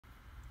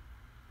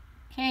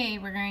Okay,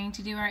 we're going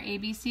to do our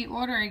ABC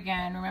order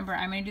again. Remember,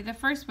 I'm going to do the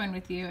first one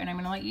with you, and I'm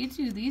going to let you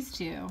do these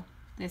two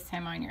this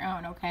time on your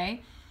own,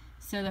 okay?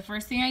 So the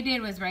first thing I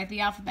did was write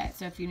the alphabet.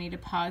 So if you need to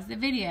pause the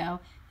video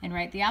and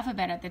write the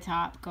alphabet at the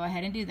top, go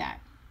ahead and do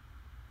that.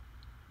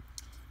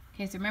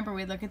 Okay, so remember,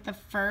 we look at the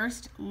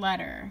first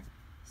letter.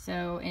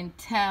 So in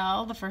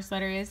tell, the first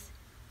letter is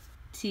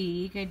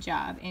T, good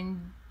job.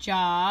 In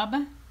job,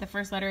 the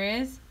first letter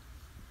is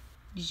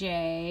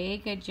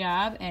J, good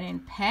job. And in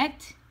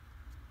pet,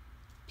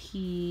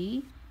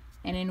 P,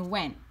 and in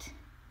went,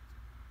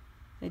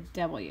 the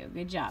W,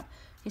 good job.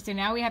 Okay, so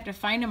now we have to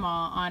find them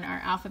all on our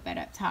alphabet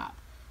up top.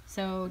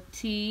 So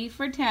T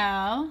for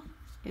tell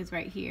is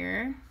right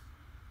here.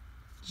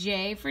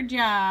 J for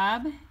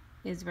job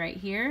is right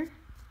here.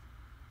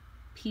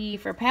 P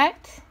for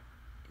pet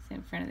is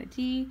in front of the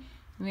T.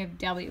 And we have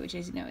W, which,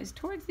 as you know, is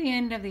towards the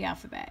end of the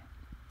alphabet.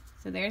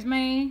 So there's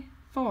my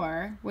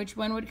 4. Which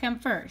one would come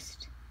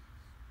first?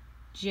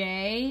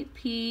 J,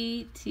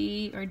 P,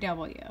 T, or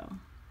W?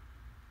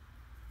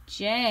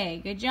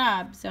 J, good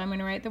job. So I'm going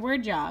to write the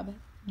word job.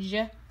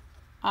 Job.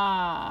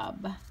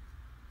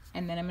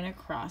 And then I'm going to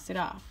cross it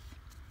off.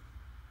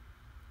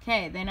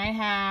 Okay, then I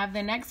have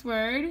the next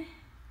word,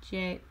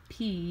 J,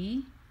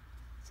 P.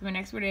 So my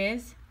next word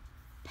is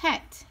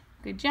pet.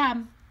 Good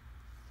job.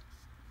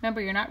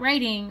 Remember, you're not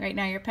writing right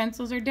now. Your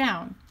pencils are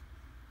down.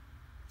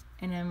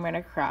 And I'm going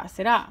to cross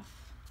it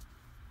off.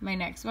 My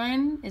next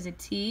one is a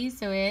T,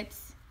 so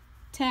it's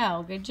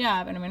tell. Good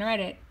job. And I'm going to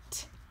write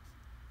it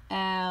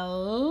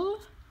L.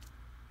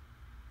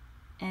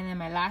 And then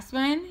my last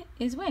one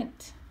is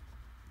went.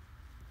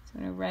 So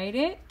I'm going to write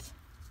it,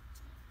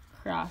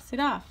 cross it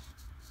off.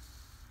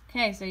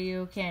 Okay, so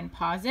you can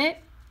pause it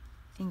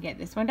and get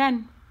this one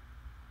done.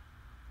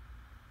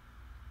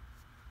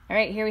 All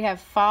right, here we have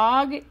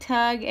fog,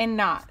 tug, and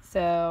knot.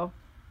 So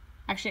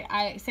actually,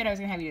 I said I was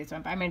going to have you do this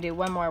one, but I'm going to do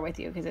one more with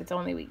you because it's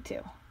only week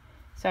 2.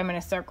 So I'm going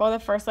to circle the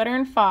first letter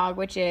in fog,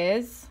 which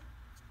is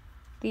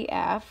the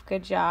F.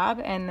 Good job.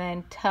 And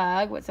then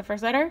tug, what's the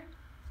first letter?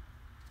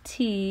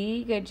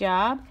 T. Good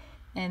job.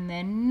 And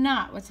then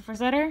knot, what's the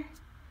first letter?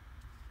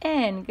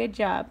 N. Good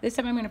job. This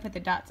time I'm going to put the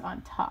dots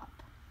on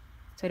top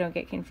so I don't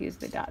get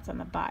confused with the dots on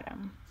the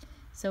bottom.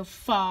 So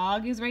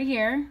fog is right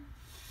here.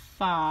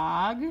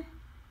 Fog.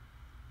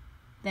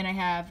 Then I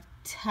have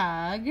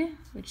tug,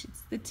 which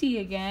is the T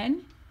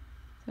again. So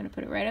I'm going to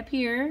put it right up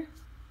here.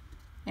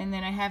 And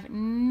then I have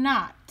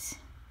knot,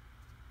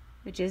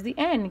 which is the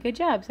N. Good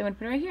job. So I'm going to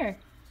put it right here.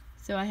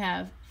 So I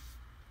have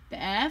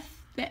the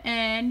F, the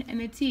N,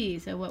 and the T.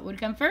 So what would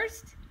come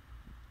first?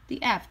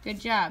 The F. Good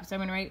job. So I'm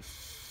going to write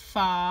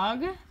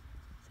fog.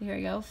 So here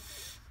we go.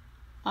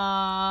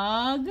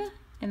 Fog.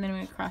 And then I'm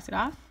going to cross it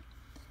off.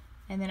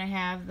 And then I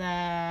have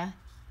the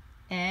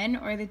N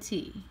or the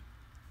T.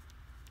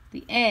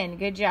 The N.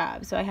 Good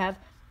job. So I have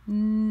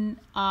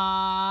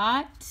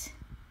not.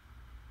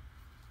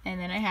 And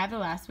then I have the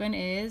last one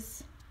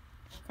is,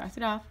 cross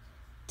it off,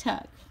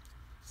 tug.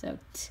 So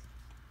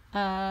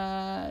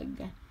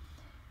tug.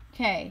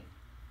 Okay.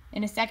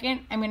 In a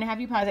second, I'm going to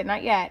have you pause it.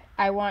 Not yet.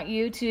 I want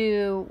you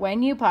to,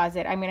 when you pause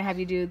it, I'm going to have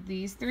you do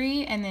these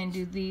 3 and then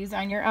do these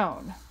on your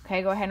own.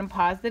 Okay, go ahead and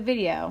pause the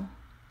video.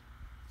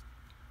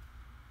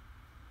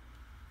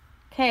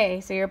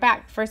 Okay, so you're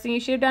back. First thing you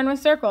should have done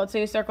was circled. So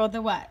you circled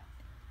the what?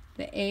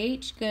 The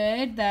H,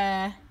 good.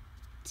 The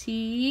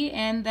T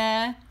and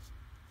the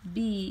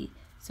B.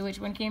 So which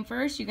one came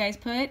first? You guys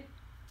put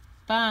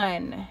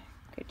fun.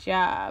 Good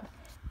job.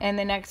 And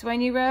the next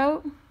one you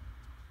wrote?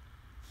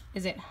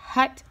 Is it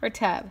hut or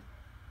tub?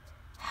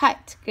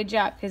 Hut. Good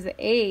job, because the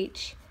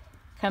H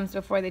comes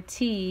before the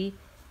T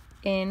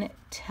in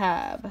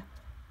tub.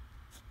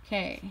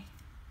 Okay.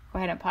 Go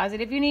ahead and pause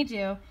it if you need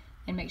to,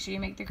 and make sure you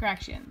make the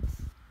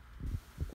corrections.